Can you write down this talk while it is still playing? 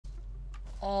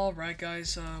Alright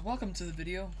guys, welcome to the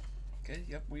video. Okay,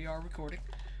 yep, we are recording.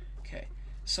 Okay,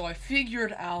 so I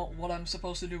figured out what I'm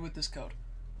supposed to do with this code.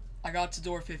 I got to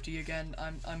door 50 again.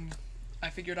 I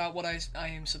figured out what I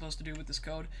am supposed to do with this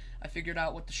code. I figured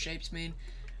out what the shapes mean.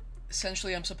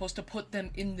 Essentially, I'm supposed to put them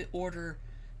in the order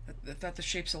that the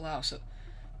shapes allow. So,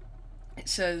 it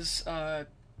says, okay,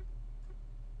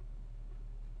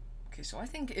 so I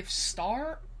think if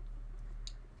star,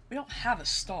 we don't have a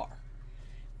star.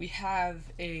 We have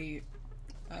a,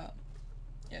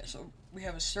 yeah, so we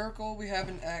have a circle, we have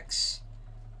an X,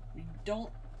 we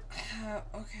don't have,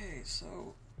 okay,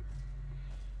 so,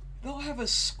 we don't have a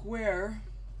square,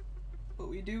 but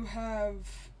we do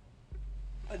have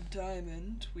a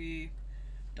diamond, we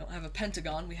don't have a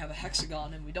pentagon, we have a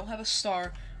hexagon, and we don't have a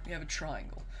star, we have a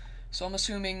triangle. So I'm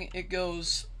assuming it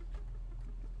goes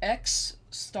X,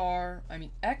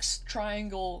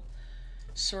 triangle,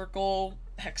 circle,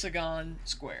 hexagon,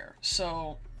 square.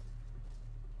 So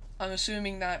I'm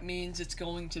assuming that means it's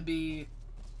going to be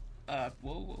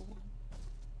whoa.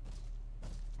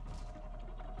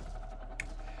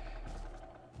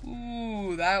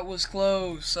 Ooh, that was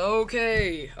close.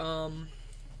 Okay.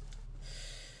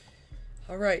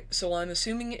 Alright, so I'm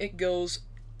assuming it goes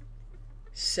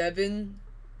 7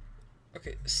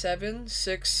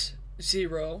 6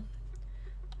 0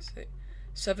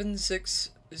 7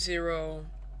 6 0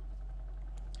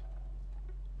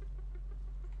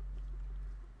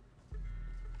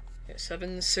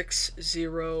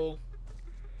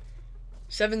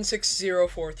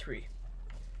 76043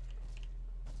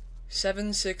 76043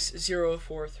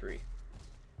 76043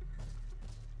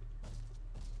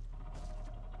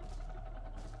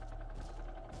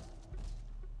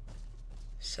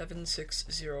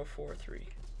 76043.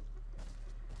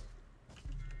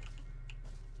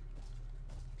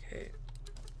 Okay,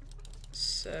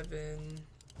 7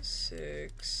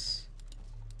 6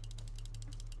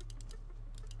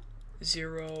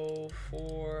 0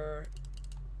 4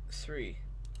 3.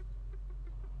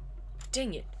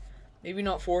 Dang it! Maybe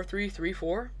not 4 3 3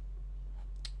 4.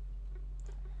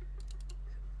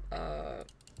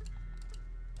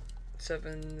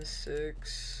 7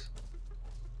 6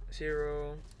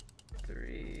 0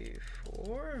 3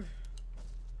 4.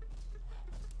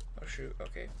 Oh shoot!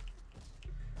 Okay.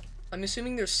 I'm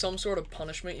assuming there's some sort of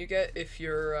punishment you get if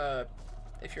you're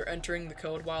entering the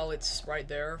code while it's right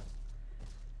there,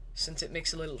 since it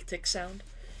makes a little tick sound.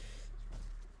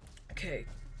 Okay,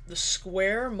 the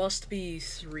square must be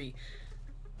 3.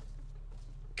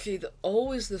 Okay, the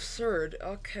O is the third.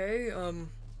 Okay,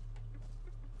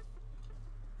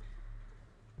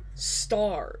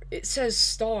 star. It says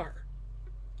star.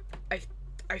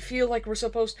 I feel like we're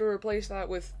supposed to replace that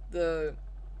with the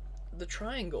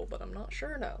triangle, but I'm not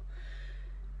sure now.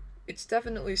 It's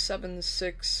definitely 7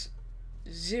 6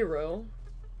 0,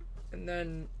 and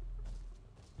then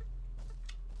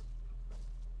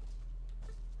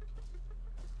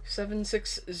 7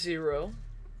 6 0,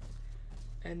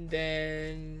 and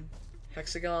then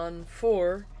hexagon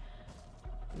 4,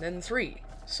 and then 3.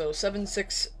 So 7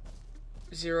 6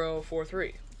 0 4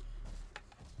 3.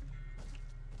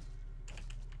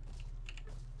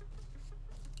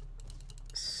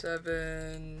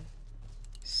 Seven,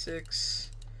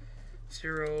 6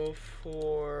 0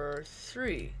 4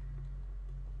 3.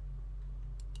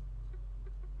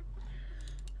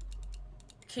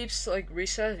 Keeps like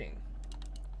resetting.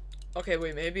 Okay,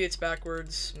 wait, maybe it's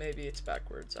backwards. Maybe it's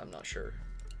backwards. I'm not sure.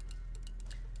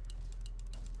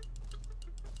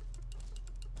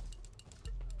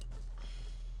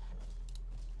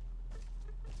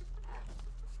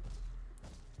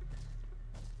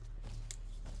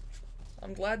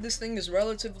 I'm glad this thing is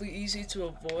relatively easy to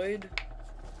avoid,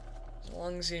 as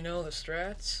long as you know the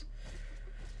strats.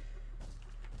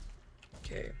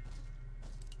 Okay.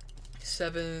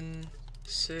 7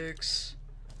 6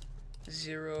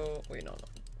 0. Wait, no,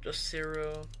 just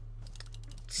 0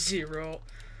 0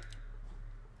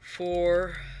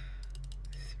 4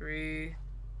 3.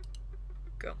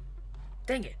 Go.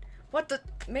 Dang it! What the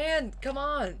man? Come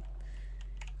on!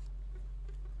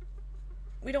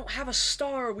 We don't have a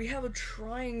star, we have a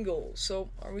triangle. So,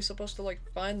 are we supposed to, like,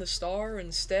 find the star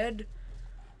instead?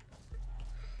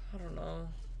 I don't know.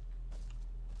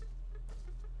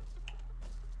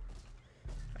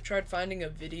 I tried finding a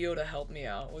video to help me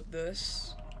out with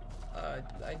this. I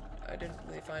didn't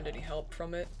really find any help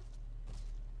from it.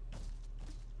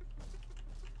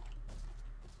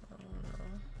 I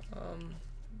don't know.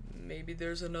 Maybe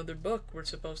there's another book we're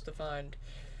supposed to find.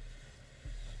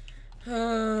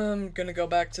 I'm gonna go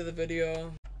back to the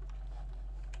video.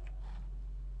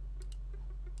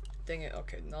 Dang it,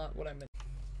 okay, not what I meant.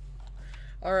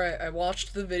 Alright, I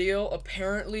watched the video.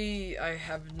 Apparently, I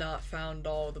have not found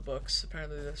all the books.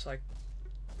 Apparently, there's like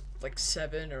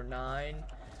 7 or 9.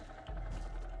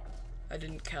 I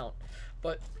didn't count.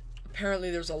 But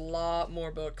apparently, there's a lot more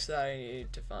books that I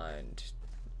need to find.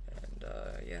 And,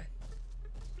 yeah.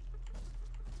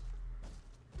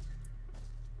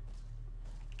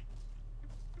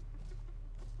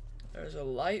 There's a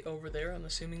light over there. I'm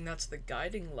assuming that's the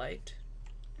guiding light.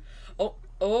 Oh,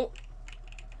 oh,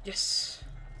 yes.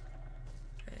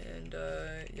 And,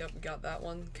 yep, we got that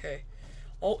one. Okay.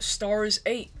 Oh, star is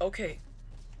 8. Okay.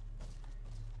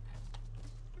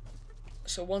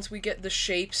 So once we get the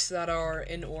shapes that are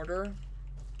in order.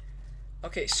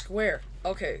 Okay, square.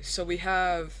 Okay, so we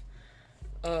have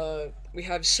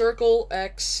circle,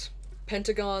 X,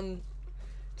 pentagon,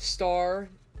 star,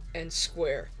 and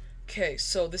square. Okay,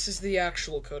 so this is the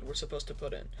actual code we're supposed to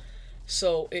put in.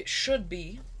 So it should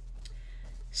be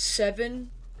 7,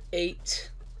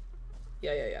 8.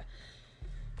 Yeah.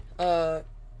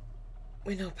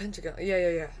 Wait, no, pentagon.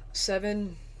 Yeah.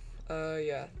 7.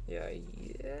 Yeah.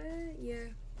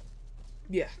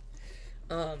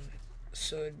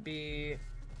 So it'd be.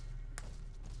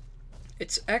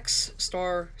 It's X,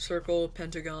 star, circle,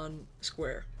 pentagon,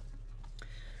 square.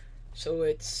 So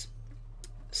it's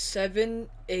 7,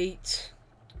 8,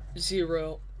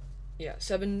 0. Yeah,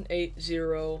 7, 8,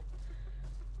 0.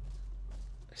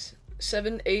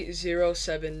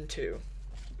 78072.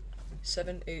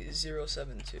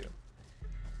 78072.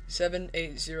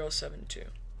 78072.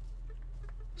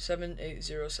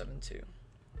 78072.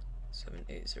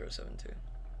 78072.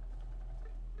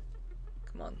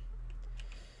 Come on.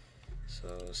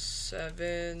 So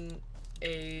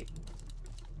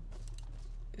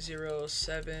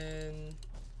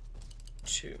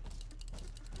 78072.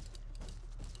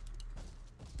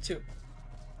 2.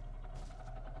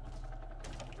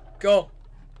 Go.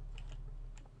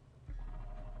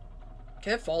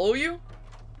 Can I follow you?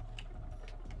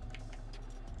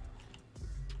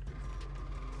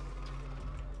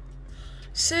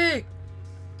 Sick.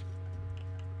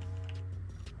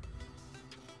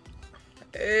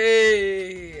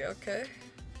 Hey, okay.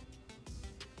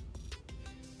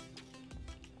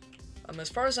 As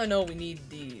far as I know, we need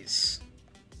these.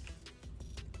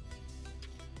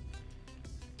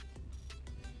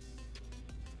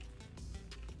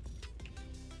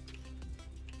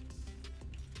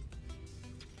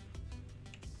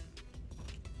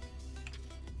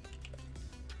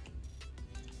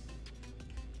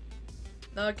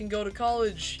 Now I can go to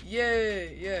college.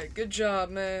 Yay! Yeah, good job,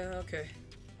 man. Okay.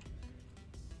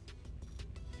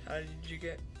 How did you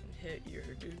get hit here,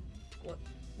 dude? What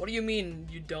do you mean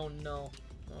you don't know?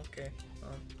 Okay.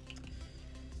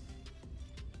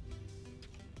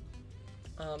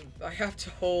 I have to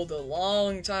hold a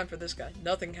long time for this guy.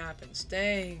 Nothing happens.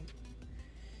 Dang.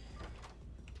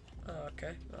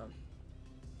 Okay.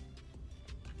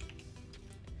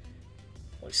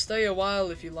 Well, stay a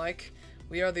while if you like.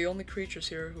 We are the only creatures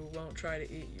here who won't try to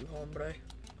eat you, hombre.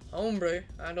 Hombre?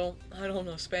 I don't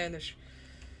know Spanish.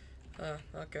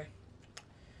 Okay.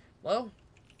 Well,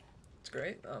 it's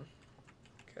great.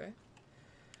 Okay.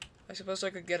 I suppose I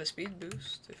could get a speed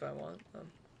boost if I want.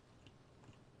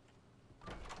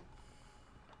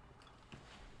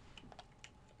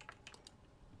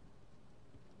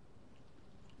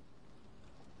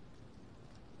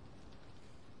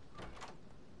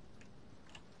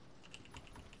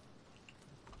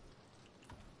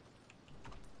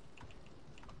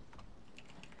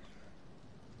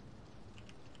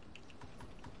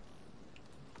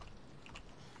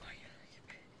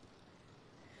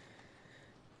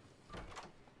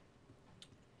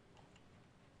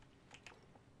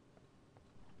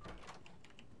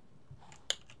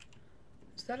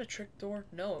 Is that a trick door?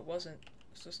 No, it wasn't.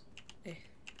 It's just...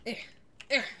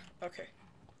 Okay.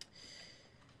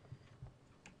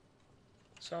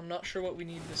 So I'm not sure what we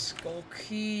need the skull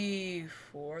key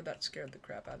for. That scared the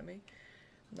crap out of me.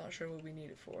 I'm not sure what we need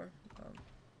it for.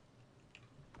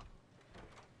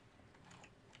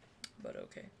 But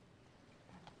okay.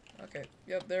 Okay,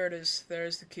 yep, there it is.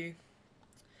 There's the key.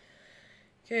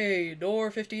 Okay,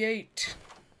 door 58.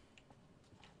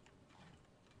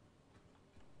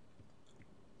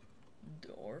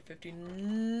 Door 50.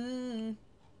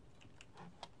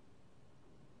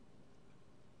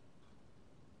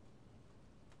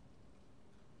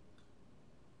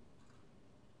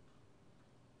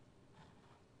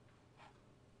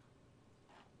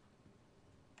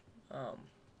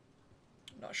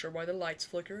 Not sure why the lights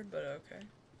flickered, but okay.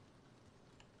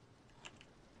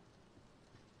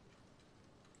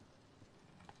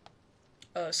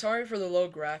 Sorry for the low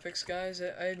graphics, guys.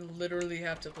 I literally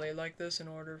have to play like this in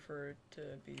order for it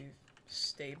to be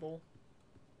Stable.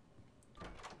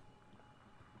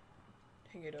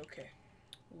 Dang it, okay.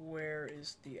 Where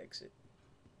is the exit?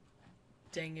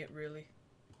 Dang it, really?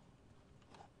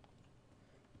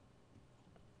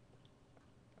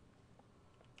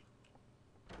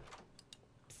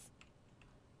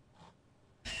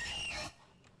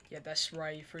 Yeah, that's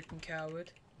right, you freaking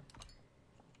coward.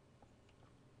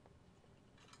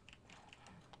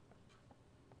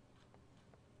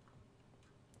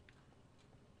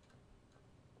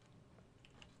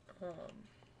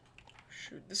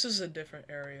 Shoot, this is a different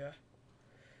area.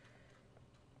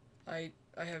 I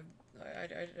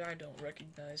don't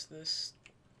recognize this.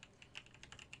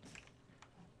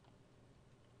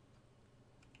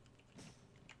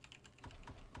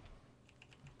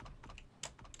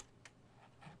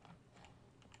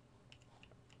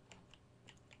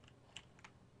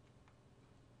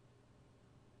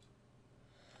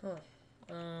 Huh.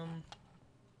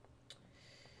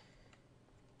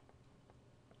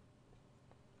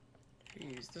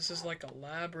 Jeez, this is like a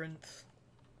labyrinth.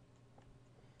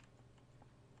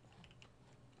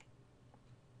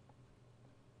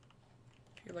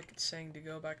 I feel like it's saying to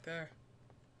go back there.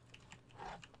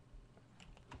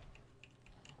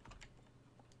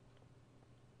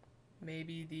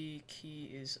 Maybe the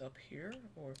key is up here,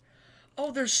 or...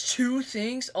 Oh, there's two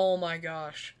things? Oh my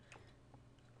gosh.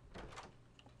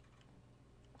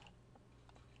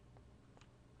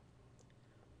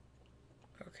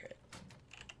 Okay.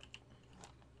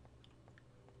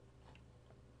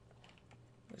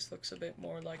 This looks a bit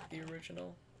more like the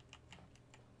original.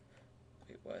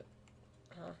 Wait, what?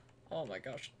 Huh? Oh my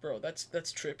gosh, bro, that's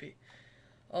trippy.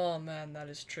 Oh man, that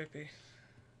is trippy.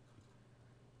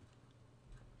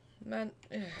 Man,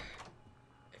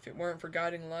 if it weren't for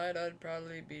guiding light, I'd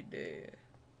probably be dead.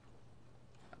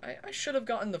 I should have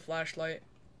gotten the flashlight.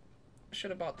 I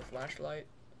should have bought the flashlight.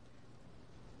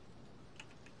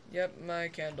 Yep, my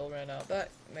candle ran out. That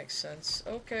makes sense.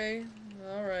 Okay,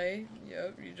 alright.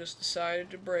 Yep, you just decided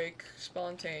to break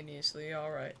spontaneously.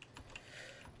 Alright.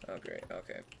 Oh, great.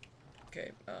 Okay.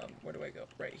 Okay, where do I go?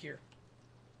 Right here.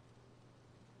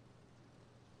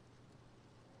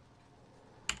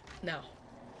 Now.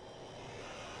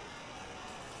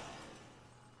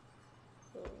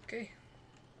 Okay.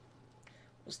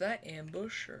 Was that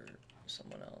ambush or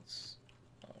someone else?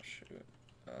 Oh, shoot.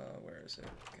 Where is it?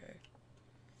 Okay.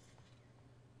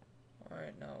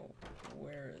 Alright, now,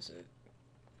 where is it?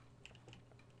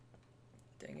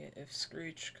 Dang it, if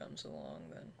Screech comes along,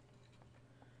 then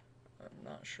I'm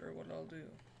not sure what I'll do.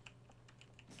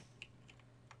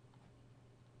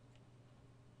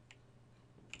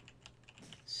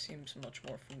 Seems much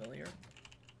more familiar.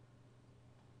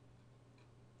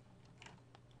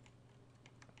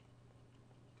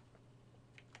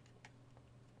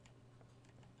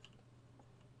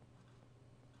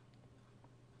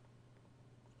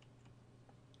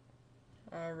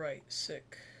 Alright,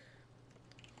 sick.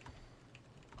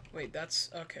 Wait, that's...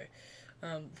 okay.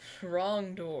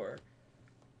 Wrong door.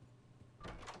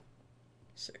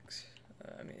 6.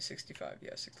 I mean 65,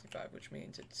 yeah, 65, which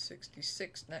means it's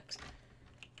 66 next.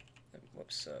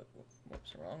 Whoops,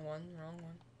 whoops, wrong one.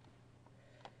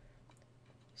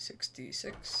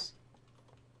 66.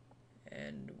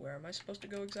 And where am I supposed to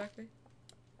go exactly?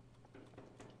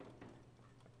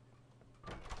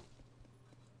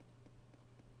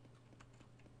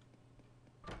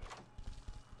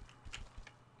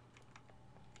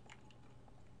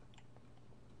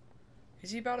 Is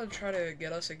he about to try to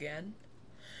get us again?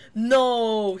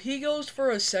 No! He goes for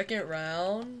a second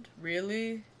round?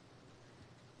 Really?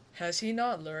 Has he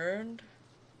not learned?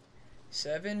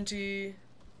 70.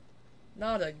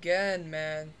 Not again,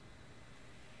 man.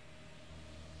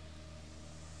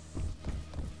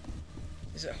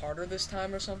 Is it harder this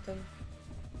time or something?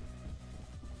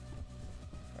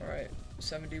 Alright,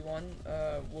 71.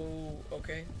 Whoa,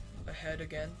 okay. Ahead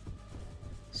again.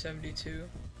 72.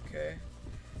 Okay.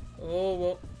 Oh,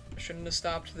 well, shouldn't have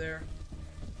stopped there.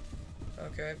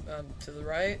 Okay, to the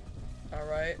right.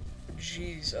 Alright.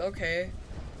 Jeez, okay.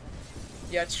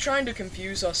 Yeah, it's trying to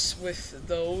confuse us with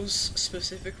those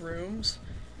specific rooms,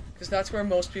 because that's where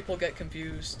most people get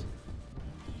confused.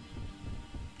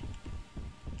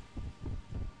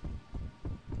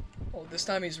 Oh, this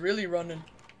time he's really running.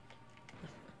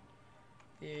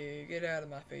 Yeah, get out of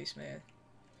my face, man.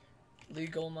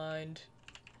 Legal mind.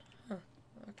 Huh,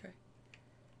 okay.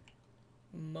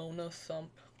 Mona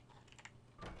Thump.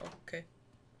 Okay.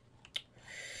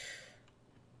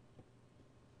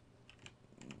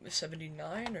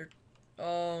 79 or...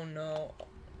 oh no.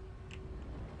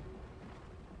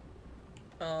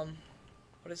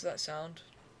 What is that sound?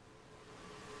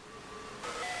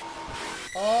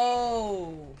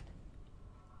 Oh!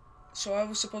 So I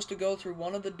was supposed to go through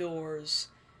one of the doors,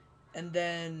 and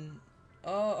then,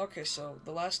 oh, okay, so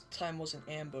the last time was an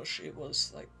ambush. It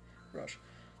was, like, rush.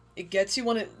 It gets you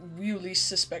when you least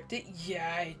suspect it?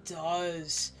 Yeah, it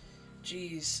does.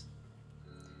 Jeez.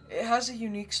 It has a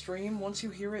unique stream. Once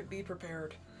you hear it, be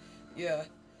prepared. Yeah.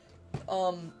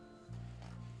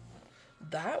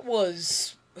 That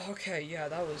was... Okay, yeah,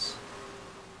 that was...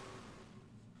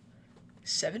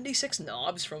 76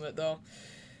 knobs from it, though.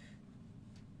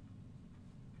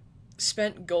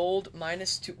 Spent gold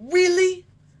 -2. Really?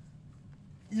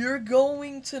 You're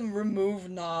going to remove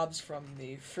knobs from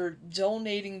me for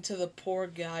donating to the poor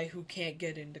guy who can't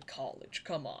get into college.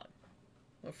 Come on.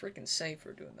 I'm a freaking saint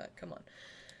for doing that. Come on.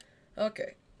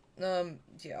 Okay.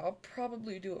 Yeah, I'll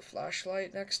probably do a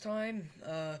flashlight next time.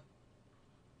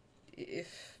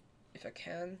 If I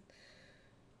can.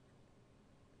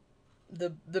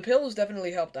 The pills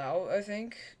definitely helped out, I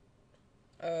think.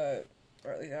 Or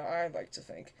at least I'd like to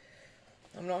think.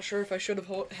 I'm not sure if I should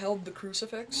have held the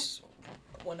crucifix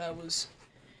when I was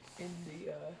in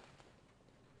the,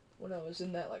 when I was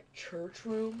in that, like, church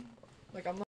room. Like, I'm not